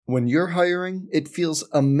When you're hiring, it feels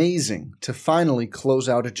amazing to finally close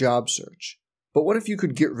out a job search. But what if you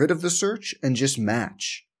could get rid of the search and just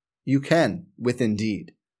match? You can with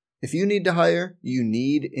Indeed. If you need to hire, you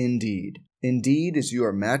need Indeed. Indeed is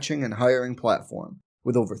your matching and hiring platform.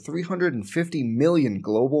 With over 350 million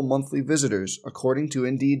global monthly visitors, according to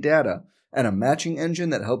Indeed data, and a matching engine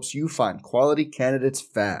that helps you find quality candidates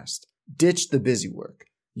fast. Ditch the busy work.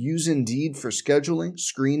 Use Indeed for scheduling,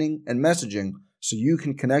 screening, and messaging so you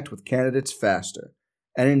can connect with candidates faster.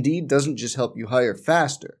 And Indeed doesn't just help you hire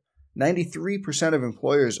faster. 93% of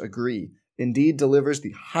employers agree Indeed delivers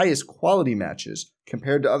the highest quality matches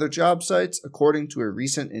compared to other job sites, according to a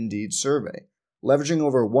recent Indeed survey. Leveraging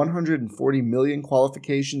over 140 million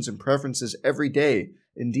qualifications and preferences every day,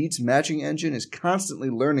 Indeed's matching engine is constantly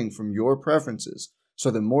learning from your preferences. So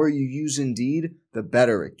the more you use Indeed, the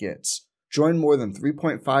better it gets. Join more than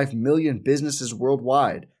 3.5 million businesses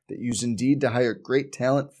worldwide that use Indeed to hire great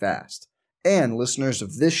talent fast. And listeners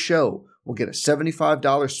of this show will get a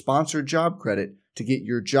 $75 sponsored job credit to get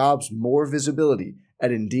your jobs more visibility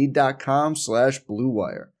at Indeed.com/Blue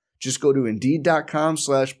Wire. Just go to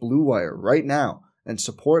Indeed.com/Blue Wire right now and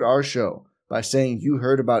support our show by saying you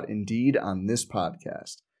heard about Indeed on this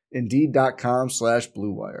podcast.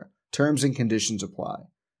 Indeed.com/Blue Wire. Terms and conditions apply.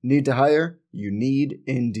 Need to hire? You need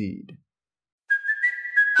Indeed.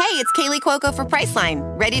 Hey, it's Kaylee Cuoco for Priceline.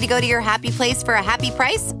 Ready to go to your happy place for a happy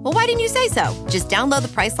price? Well, why didn't you say so? Just download the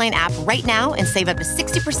Priceline app right now and save up to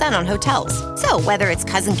 60% on hotels. So whether it's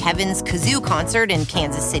Cousin Kevin's Kazoo Concert in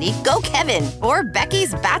Kansas City, go Kevin, or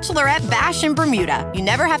Becky's Bachelorette Bash in Bermuda, you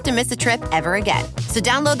never have to miss a trip ever again. So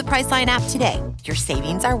download the Priceline app today. Your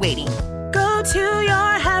savings are waiting. Go to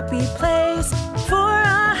your happy place for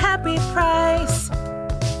a happy price.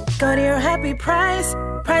 Go to your happy price,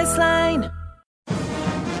 Priceline.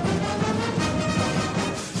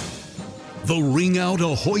 The Ring Out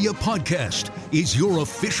Ahoya podcast is your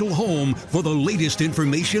official home for the latest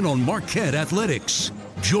information on Marquette athletics.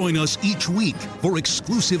 Join us each week for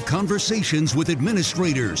exclusive conversations with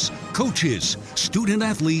administrators, coaches, student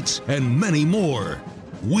athletes, and many more.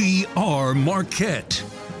 We are Marquette.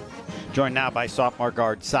 Joined now by sophomore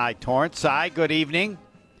guard Symir Torrence. Cy, good evening.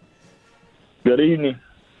 Good evening.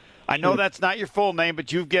 I know that's not your full name,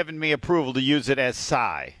 but you've given me approval to use it as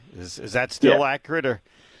Cy. Is that still accurate? Or?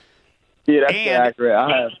 Yeah, that's accurate.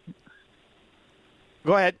 I have.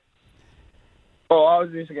 Go ahead. Oh, I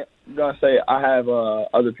was just going to say I have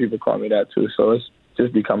other people call me that too, so it's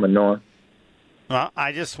just become a norm. Well,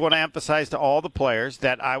 I just want to emphasize to all the players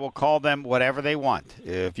that I will call them whatever they want.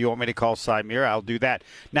 If you want me to call Symir, I'll do that.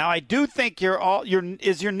 Now, I do think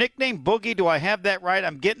is your nickname Boogie? Do I have that right?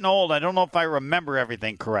 I'm getting old. I don't know if I remember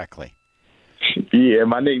everything correctly. Yeah,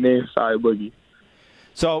 my nickname is Cy Boogie.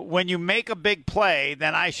 So when you make a big play,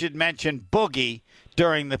 then I should mention Boogie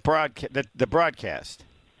during the broadcast.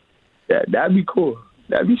 Yeah, that'd be cool.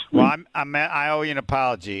 That'd be sweet. Well, I owe you an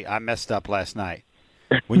apology. I messed up last night.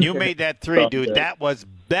 When you made that three, dude, that was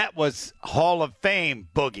Hall of Fame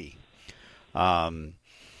Boogie.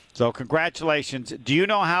 So congratulations. Do you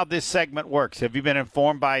know how this segment works? Have you been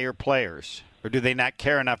informed by your players, or do they not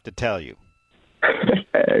care enough to tell you?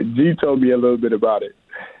 G told me a little bit about it.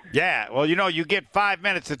 Yeah, well, you get 5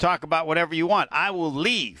 minutes to talk about whatever you want. I will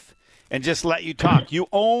leave and just let you talk. You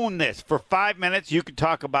own this. For 5 minutes, you can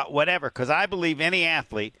talk about whatever, because I believe any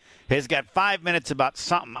athlete has got 5 minutes about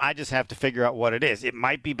something. I just have to figure out what it is. It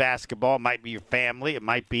might be basketball. It might be your family. It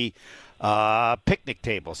might be picnic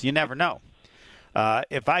tables. You never know.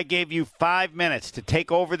 If I gave you 5 minutes to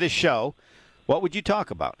take over the show, what would you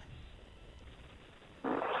talk about?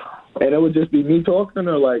 And it would just be me talking,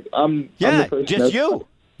 or I'm the person just you.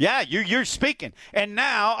 Yeah, you're speaking. And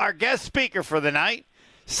now our guest speaker for the night,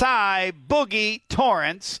 Symir Boogie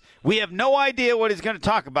Torrence. We have no idea what he's going to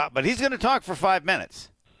talk about, but he's going to talk for 5 minutes.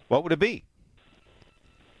 What would it be?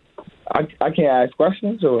 I can't ask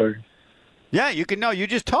questions, or? Yeah, you can. No, you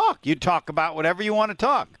just talk. You talk about whatever you want to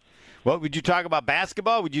talk. What would you talk about?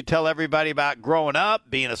 Basketball? Would you tell everybody about growing up,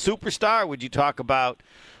 being a superstar? Would you talk about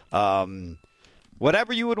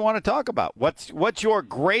whatever you would want to talk about? What's your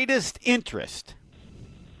greatest interest?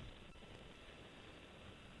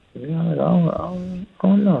 Yeah, I don't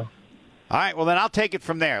know. All right, well, then I'll take it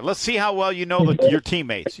from there. Let's see how well you know your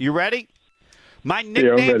teammates. You ready? My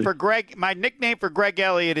nickname for Greg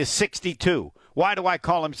Elliott is 62. Why do I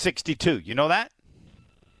call him 62? You know that?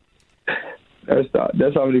 That's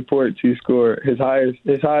how many points he scored. His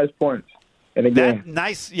highest points in a game.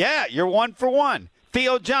 Nice. Yeah, you're 1 for 1.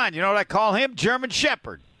 Theo John, you know what I call him? German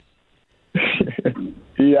Shepherd.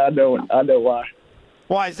 Yeah, I know why.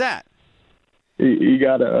 Why is that? He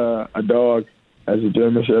got a dog as a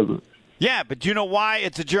German Shepherd. Yeah, but do you know why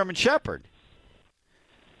it's a German Shepherd?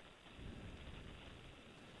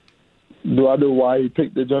 Do I know why he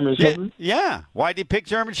picked the German Shepherd? Yeah. Why did he pick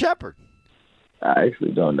German Shepherd? I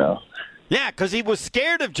actually don't know. Yeah, because he was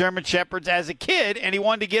scared of German Shepherds as a kid, and he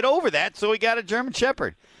wanted to get over that, so he got a German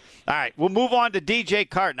Shepherd. All right, we'll move on to DJ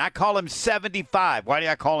Carton. I call him 75. Why do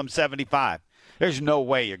I call him 75? There's no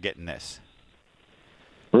way you're getting this.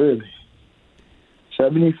 Really?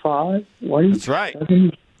 75? That's right.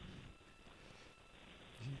 70?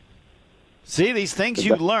 See, these things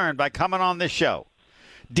you learn by coming on this show.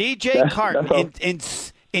 DJ Carton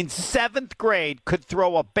in seventh grade could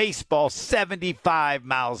throw a baseball 75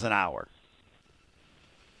 miles an hour.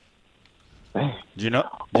 Did you know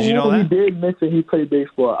that? He did mention he played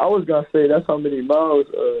baseball. I was going to say that's how many miles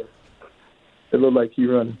it looked like he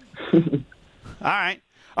running. All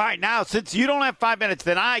right. Now, since you don't have 5 minutes,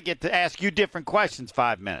 then I get to ask you different questions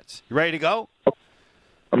 5 minutes. You ready to go?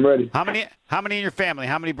 I'm ready. How many in your family?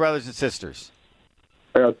 How many brothers and sisters?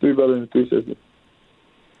 I got 3 brothers and 3 sisters.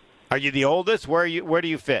 Are you the oldest? Where do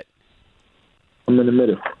you fit? I'm in the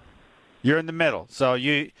middle. You're in the middle. So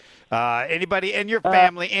you anybody in your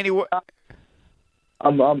family anywhere?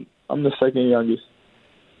 I'm the second youngest.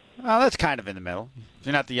 Oh, that's kind of in the middle.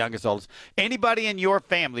 You're not the youngest, oldest. Anybody in your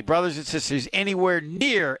family, brothers and sisters, anywhere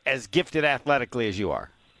near as gifted athletically as you are?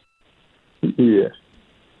 Yeah.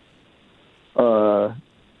 All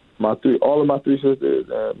of my 3 sisters,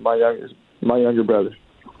 my younger brother.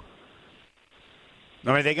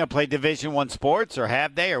 Are they going to play Division I sports, or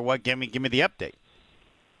have they, or what? Give me the update.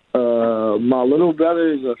 My little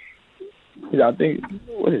brother is I think,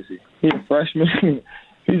 what is he? He's a freshman.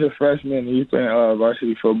 He's a freshman. He's playing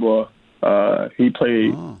varsity football. He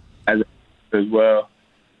played as well,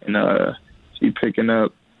 and he's picking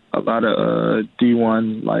up a lot of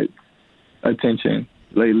D1 attention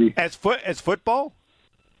lately. As football?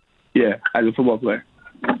 Yeah, as a football player.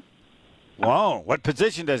 Whoa! What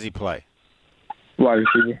position does he play? Wide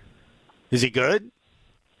receiver. Is he good?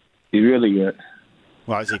 He's really good.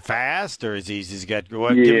 Well, is he fast, or he's got?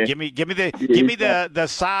 What, yeah. Give me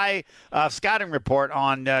the scouting report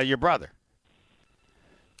on your brother.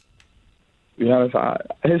 To be honest,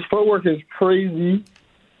 his footwork is crazy.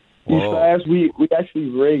 He's fast. We actually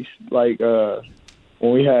raced when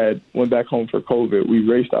we went back home for COVID. We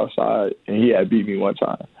raced outside, and he had beat me one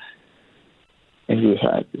time, and he was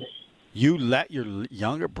happy. You let your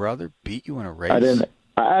younger brother beat you in a race?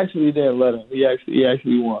 I actually didn't let him. He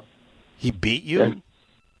actually won. He beat you? Yeah.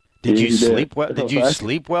 Did you sleep well? Did you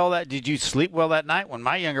sleep well that night when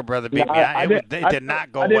my younger brother beat me? It did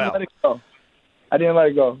not go well. I didn't let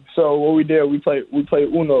it go. So what we did, we played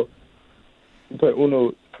Uno. We played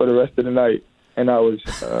Uno for the rest of the night, and I was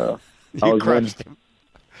crushed him.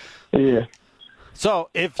 Yeah. So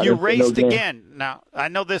if you raced again, now I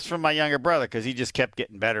know this from my younger brother because he just kept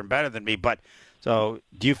getting better and better than me. But so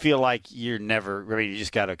do you feel like you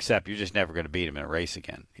just got to accept you're just never going to beat him in a race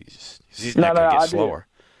again? He's not going to get slower.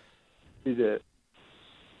 He did.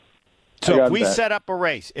 So if we set up a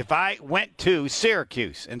race, if I went to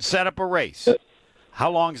Syracuse and set up a race,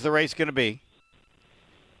 how long is the race going to be?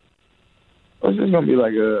 It's just going to be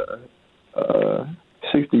like a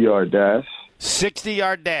 60-yard dash.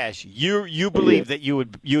 60-yard dash. You believe that you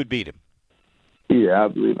would beat him? Yeah, I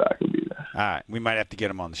believe I could beat him. All right, we might have to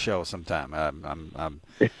get him on the show sometime.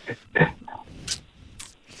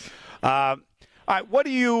 All right, what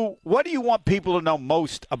do you want people to know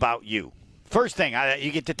most about you? First thing,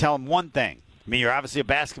 you get to tell them one thing. I mean, you're obviously a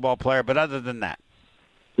basketball player, but other than that,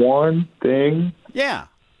 one thing. Yeah.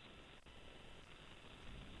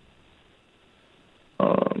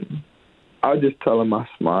 I just tell them I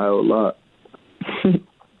smile a lot.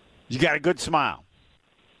 You got a good smile.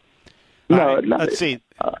 No, right, let's see.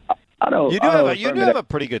 I don't. You do have a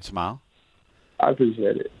pretty good smile. I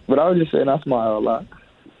appreciate it, but I was just saying I smile a lot.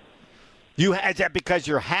 Is that because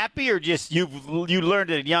you're happy, or just you learned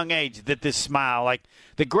at a young age that this smile, like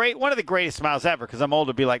one of the greatest smiles ever? Because I'm old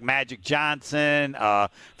to be like Magic Johnson for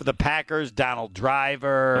the Packers, Donald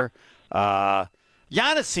Driver.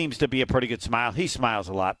 Giannis seems to be a pretty good smile. He smiles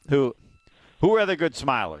a lot. Who are other good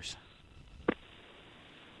smilers?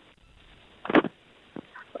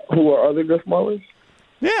 Who are other good smilers?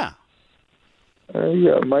 Yeah.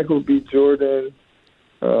 Michael B. Jordan.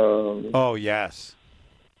 Oh yes.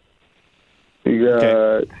 You got.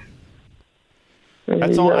 Okay.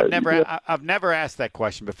 That's all. I've never asked that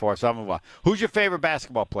question before, so I'm gonna move on. Who's your favorite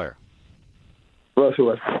basketball player? Russell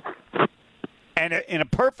Westbrook. And in a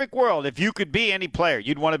perfect world, if you could be any player,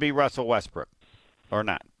 you'd want to be Russell Westbrook, or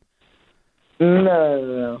not?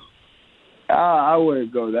 No. I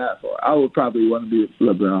wouldn't go that far. I would probably want to be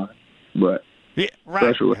LeBron, but yeah,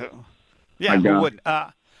 right. Yeah, who wouldn't?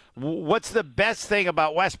 What's the best thing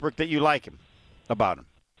about Westbrook that you like about him?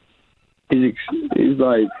 He's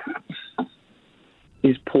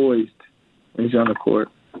poised when he's on the court.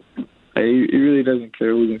 He really doesn't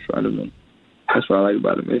care who's in front of him. That's what I like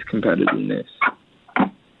about him, his competitiveness.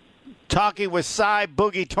 Talking with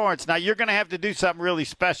Boogie Torrence. Now, you're going to have to do something really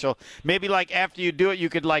special. Maybe, like, after you do it, you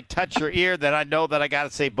could, like, touch your ear. Then I know that I got to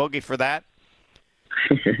say Boogie for that.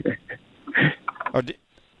 Or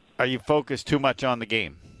are you focused too much on the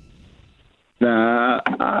game? Nah,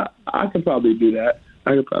 I could probably do that.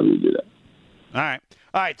 All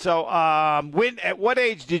right. So, at what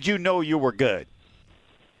age did you know you were good?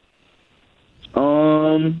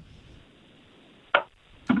 I'll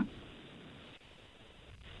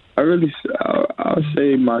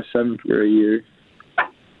say my 7th grade year.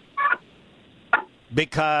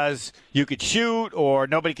 Because you could shoot, or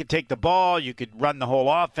nobody could take the ball. You could run the whole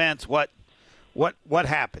offense. What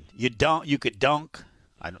happened? You could dunk.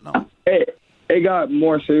 I don't know. It got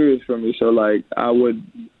more serious for me. So like I would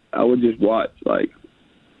just watch like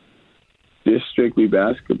just strictly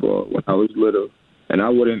basketball when I was little, and I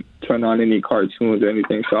wouldn't turn on any cartoons or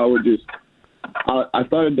anything. So I would just I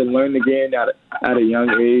started to learn the game at a young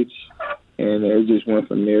age, and it just went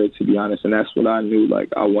from there, to be honest. And that's what I knew. Like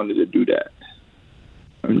I wanted to do that.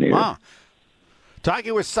 Wow.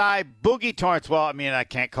 Talking with Boogie Torrence. Well, I mean, I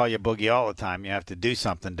can't call you Boogie all the time. You have to do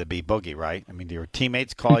something to be Boogie, right? I mean, do your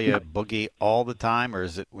teammates call you Boogie all the time, or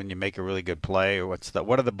is it when you make a really good play, or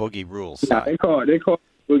what are the Boogie rules? Yeah, they call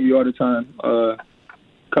Boogie all the time. A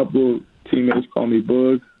couple teammates call me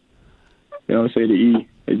Boog. They don't say the E;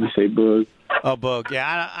 they just say Boog. Oh, Boog.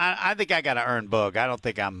 Yeah, I think I got to earn Boog. I don't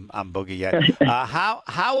think I'm Boogie yet.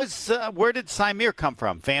 Where did Symir come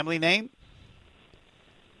from? Family name?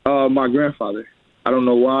 My grandfather. I don't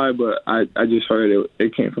know why, but I just heard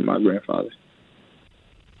it came from my grandfather.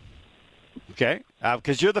 Okay,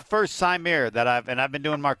 because you're the first Symir that I've been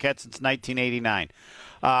doing Marquette since 1989.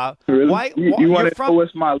 Really? You want to know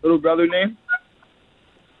what's my little brother's name?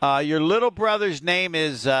 Your little brother's name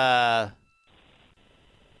is Syer?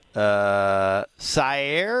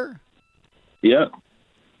 Yep.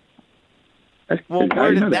 Well,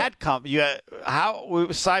 where did that come?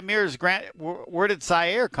 Symir's where did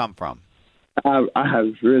Syer come from? I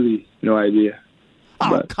have really no idea. Oh,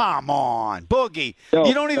 but come on, Boogie.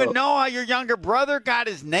 You don't even know how your younger brother got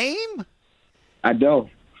his name? I don't.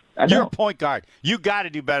 You're a point guard. You got to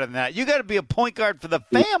do better than that. You got to be a point guard for the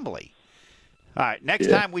family. All right, next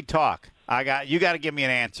time we talk, you got to give me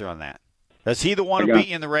an answer on that. Is he the one who beat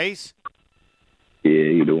you in the race? Yeah,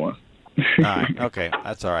 you're the one. All right, okay,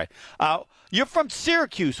 that's all right. You're from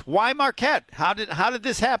Syracuse. Why Marquette? How did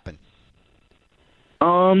this happen?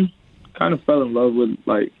 Kind of fell in love with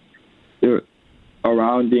like the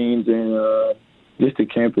surroundings and just the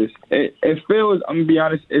campus. It feels. I'm gonna be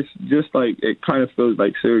honest. It's just like it kind of feels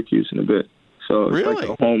like Syracuse in a bit. So it's really? like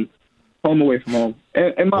a home away from home.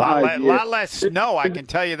 And a lot less snow. I can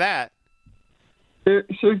tell you that.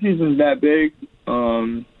 Syracuse is that big.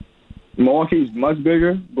 Milwaukee's much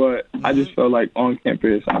bigger, but I just felt like on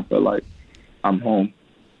campus, I felt like I'm home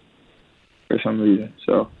for some reason.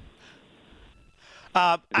 So.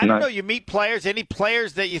 I don't know. You meet players. Any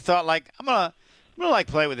players that you thought like I'm gonna like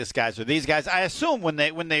play with this guys or these guys? I assume when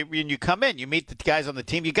you come in, you meet the guys on the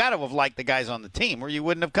team. You got to have liked the guys on the team, or you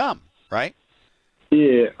wouldn't have come, right?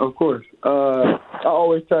 Yeah, of course. I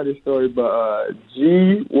always tell this story, but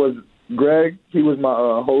Greg. He was my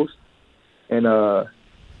host, and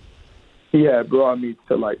he had brought me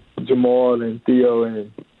to like Jamal and Theo and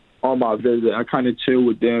on my visit. I kind of chilled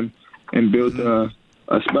with them and built a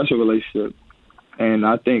special relationship. And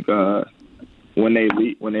I think when they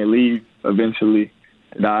leave eventually,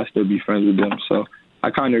 that I'll still be friends with them. So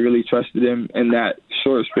I kind of really trusted them in that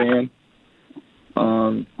short span.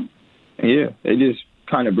 And yeah, they just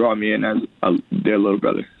kind of brought me in as their little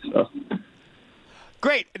brother. So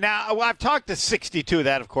great. Now I've talked to 62.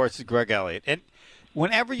 That of course is Greg Elliott. And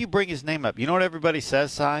whenever you bring his name up, you know what everybody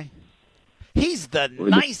says, Cy? He's the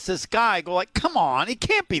nicest guy. I go like, come on, he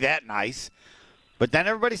can't be that nice. But then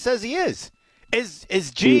everybody says he is.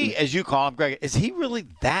 Is G, as you call him, Greg, is he really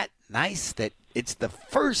that nice that it's the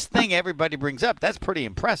first thing everybody brings up? That's pretty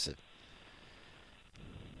impressive.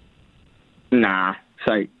 Nah. It's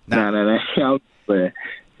like, nah.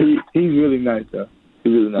 He's really nice, though.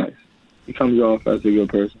 He's really nice. He comes off as a good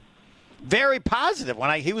person. Very positive.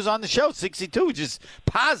 When he was on the show, 62, just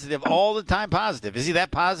positive all the time, positive. Is he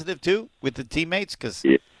that positive, too, with the teammates?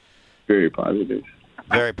 Yeah, very positive.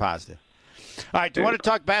 Very positive. All right, do you want to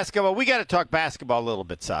talk basketball? We got to talk basketball a little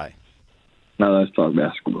bit, Cy. No, let's talk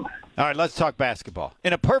basketball. All right, let's talk basketball.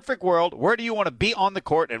 In a perfect world, where do you want to be on the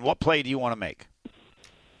court, and what play do you want to make?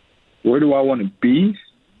 Where do I want to be?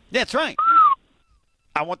 That's right.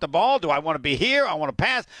 I want the ball. Do I want to be here? I want to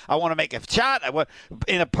pass. I want to make a shot.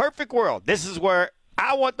 In a perfect world, this is where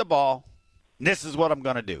I want the ball. This is what I'm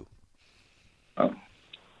going to do. Oh.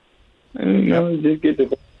 Just get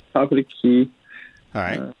the top of the key. All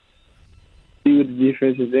right. See what the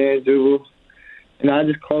defense is there, dribble. And I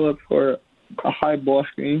just call up for a high ball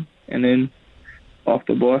screen, and then off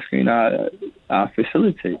the ball screen, I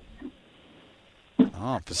facilitate.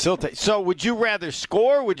 Oh, facilitate. So would you rather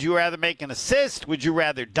score? Would you rather make an assist? Would you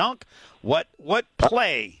rather dunk? What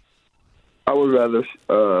play? I would rather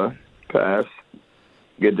pass.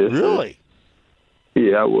 Get this. Really?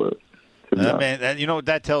 Yeah, I would. Man, you know what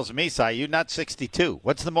that tells me, Si? You're not 62.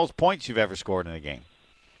 What's the most points you've ever scored in a game?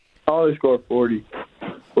 I always score 40.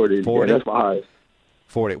 40. 40? Yeah, that's my highest.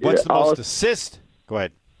 40. What's the most assist? Go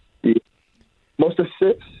ahead. Yeah. Most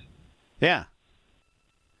assists? Yeah.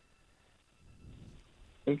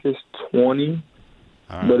 I think it's 20.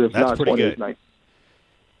 All right. But if That's not pretty 20, good. it's 19.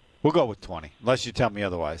 We'll go with 20, unless you tell me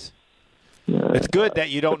otherwise. Yeah. It's good that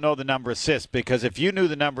you don't know the number of assists, because if you knew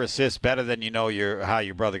the number of assists better than you know how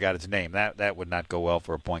your brother got his name, that would not go well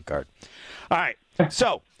for a point guard. All right,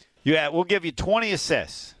 so we'll give you 20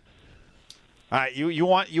 assists. All right, you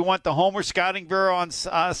want the Homer Scouting Bureau on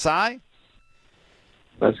Cy?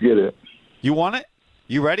 Let's get it. You want it?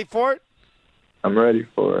 You ready for it? I'm ready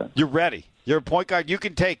for it. You're ready. You're a point guard. You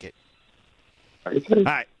can take it. Okay. All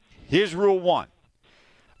right, here's rule 1.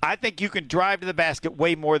 I think you can drive to the basket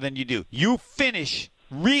way more than you do. You finish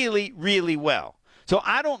really, really well. So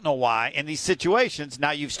I don't know why in these situations, now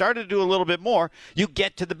you've started to do a little bit more, you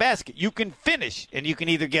get to the basket. You can finish, and you can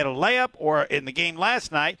either get a layup, or in the game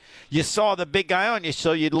last night, you saw the big guy on you,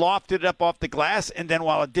 so you lofted it up off the glass, and then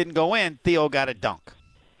while it didn't go in, Theo got a dunk.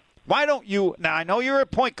 Why don't you – now I know you're a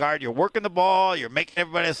point guard. You're working the ball. You're making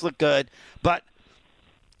everybody else look good. But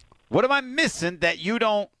what am I missing that you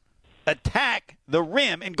don't attack the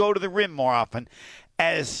rim and go to the rim more often?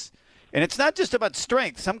 And it's not just about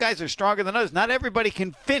strength. Some guys are stronger than others. Not everybody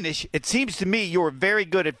can finish. It seems to me you're very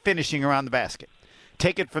good at finishing around the basket.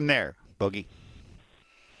 Take it from there, Boogie.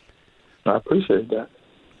 I appreciate that.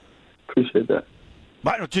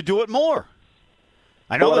 Why don't you do it more?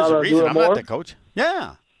 I know there's a reason. I'm not the coach.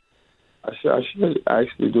 Yeah. I should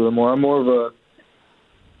actually do it more. I'm more of a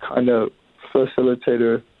kind of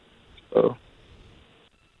facilitator. So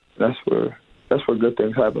that's where good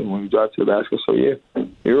things happen, when you drive to the basket. So yeah,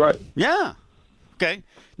 you're right. Yeah. Okay.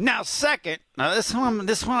 Now, second, this one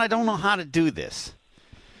I don't know how to do this,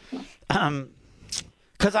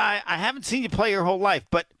 because I haven't seen you play your whole life.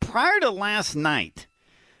 But prior to last night,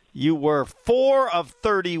 you were 4 of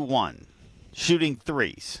 31 shooting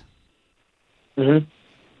threes. Mm-hmm.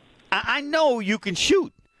 I know you can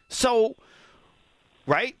shoot, so.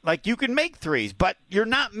 Right? Like, you can make threes, but you're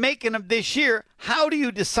not making them this year. How do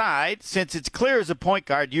you decide, since it's clear as a point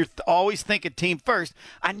guard, you're always thinking team first,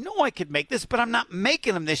 I know I could make this, but I'm not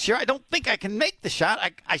making them this year. I don't think I can make the shot.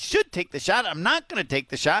 I should take the shot. I'm not going to take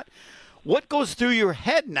the shot. What goes through your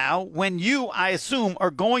head now when you, I assume,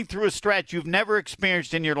 are going through a stretch you've never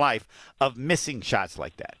experienced in your life of missing shots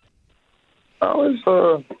like that? I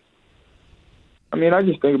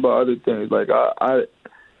just think about other things. Like,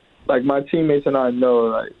 like my teammates and I know,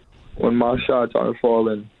 like, when my shots aren't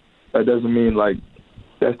falling, that doesn't mean, like,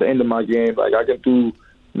 that's the end of my game. Like, I can do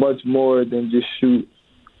much more than just shoot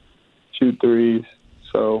threes.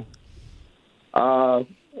 So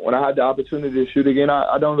when I had the opportunity to shoot again,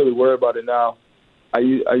 I don't really worry about it now. I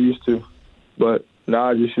used to, but now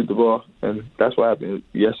I just shoot the ball, and that's what happened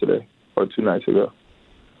yesterday or 2 nights ago.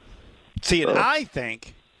 See, and I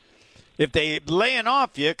think if they laying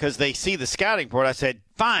off you because they see the scouting report, I said,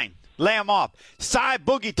 fine, lay him off. Cy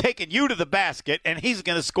Boogie taking you to the basket, and he's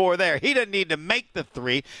going to score there. He doesn't need to make the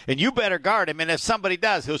three, and you better guard him. And if somebody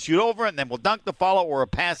does, he'll shoot over, and then we'll dunk the follow or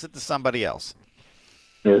pass it to somebody else.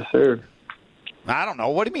 Yes, sir. I don't know.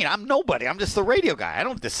 What do you mean? I'm nobody. I'm just the radio guy. I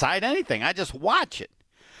don't decide anything. I just watch it.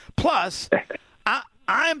 Plus,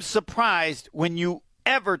 I'm surprised when you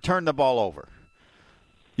ever turn the ball over.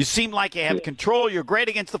 You seem like you have control. You're great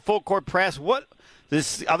against the full court press.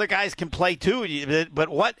 This other guys can play too,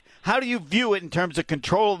 but how do you view it in terms of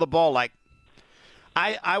control of the ball? Like,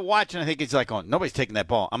 I watch and I think it's like, oh, nobody's taking that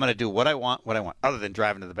ball. I'm going to do what I want, other than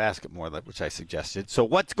driving to the basket more, which I suggested. So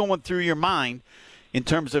what's going through your mind in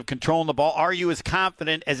terms of controlling the ball? Are you as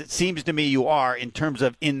confident as it seems to me you are in terms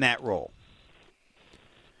of in that role?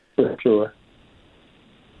 For sure.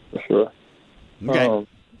 Okay.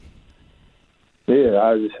 Yeah,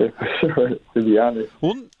 I would just say for sure, to be honest.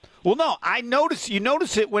 Well, no, you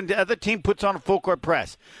notice it when the other team puts on a full court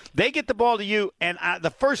press. They get the ball to you, and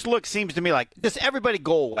the first look seems to me like, just everybody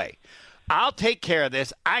go away. I'll take care of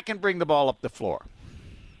this. I can bring the ball up the floor.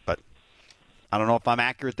 But I don't know if I'm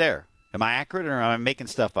accurate there. Am I accurate, or am I making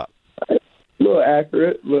stuff up? A little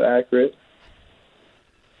accurate. All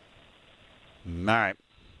right.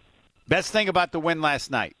 Best thing about the win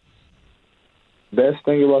last night? Best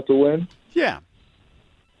thing about the win? Yeah.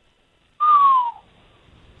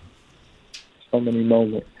 So many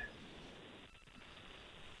moments.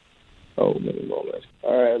 All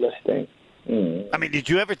right, let's think. I mean, did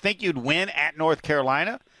you ever think you'd win at North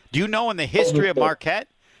Carolina? Do you know in the history of Marquette?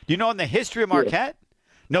 Yeah.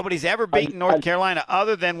 Nobody's ever beaten North Carolina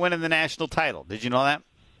other than winning the national title. Did you know that?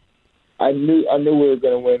 I knew we were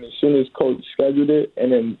going to win as soon as coach scheduled it,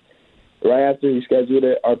 and then right after he scheduled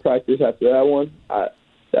it, our practice after that one, it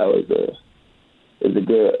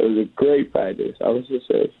was a great practice. I was just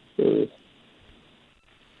say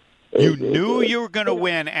you knew you were going to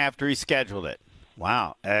win after he scheduled it.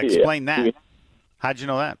 Wow. Explain that. How'd you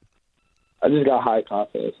know that? I just got high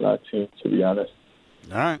confidence in our team, to be honest.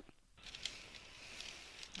 All right.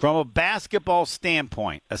 From a basketball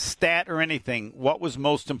standpoint, a stat or anything, what was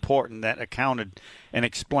most important that accounted and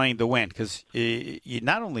explained the win? Because you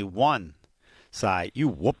not only won, Cy, you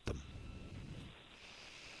whooped them.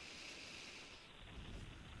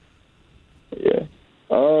 Yeah.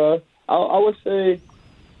 I would say,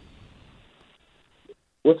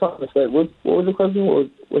 what's on the stat? What was the question?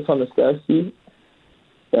 What's on the stat sheet?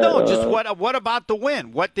 No, just what about the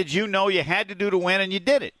win? What did you know you had to do to win, and you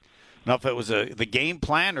did it? Know if it was the game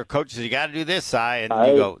plan or coach said you got to do this, Cy, and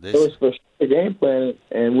you go this. It was for the game plan,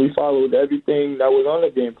 and we followed everything that was on the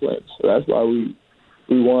game plan. So that's why we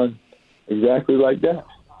won exactly like that.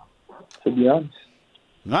 To be honest.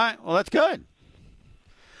 All right. Well, that's good.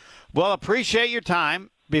 Well, appreciate your time.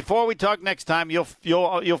 Before we talk next time, you'll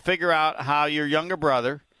figure out how your younger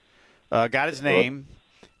brother got his name,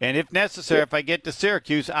 and if necessary, if I get to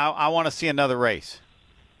Syracuse, I want to see another race.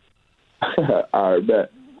 All right,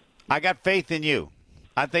 bet. I got faith in you.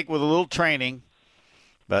 I think with a little training,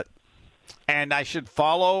 and I should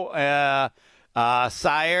follow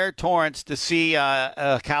Symir Torrence to see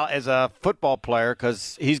as a football player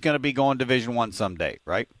because he's going to be going Division I someday,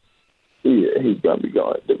 right? Yeah, he's going to be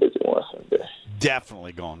going Division I someday.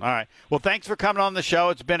 Definitely going. All right. Well, thanks for coming on the show.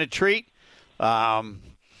 It's been a treat.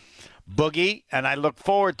 Boogie, and I look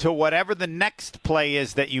forward to whatever the next play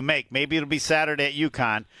is that you make. Maybe it'll be Saturday at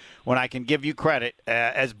UConn when I can give you credit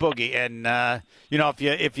as Boogie. And,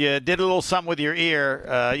 if you did a little something with your ear,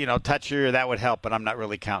 touch your ear, that would help, but I'm not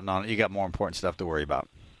really counting on it. You got more important stuff to worry about.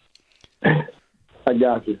 I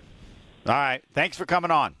got you. All right. Thanks for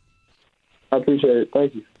coming on. I appreciate it.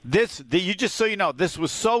 Thank you. Just so you know, this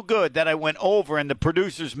was so good that I went over, and the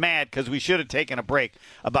producer's mad because we should have taken a break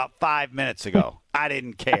about 5 minutes ago. I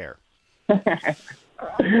didn't care. I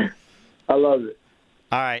love it.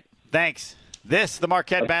 All right. Thanks. This, the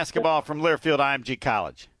Marquette basketball from Learfield IMG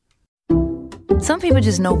College. Some people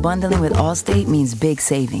just know bundling with Allstate means big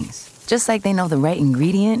savings. Just like they know the right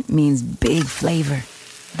ingredient means big flavor.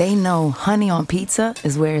 They know honey on pizza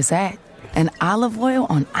is where it's at. And olive oil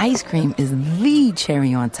on ice cream is the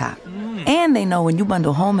cherry on top. And they know when you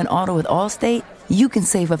bundle home and auto with Allstate, you can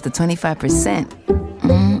save up to 25%.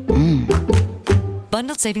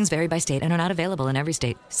 Bundled savings vary by state and are not available in every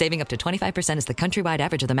state. Saving up to 25% is the countrywide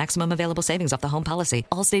average of the maximum available savings off the home policy.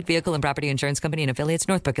 Allstate Vehicle and Property Insurance Company and affiliates,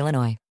 Northbrook, Illinois.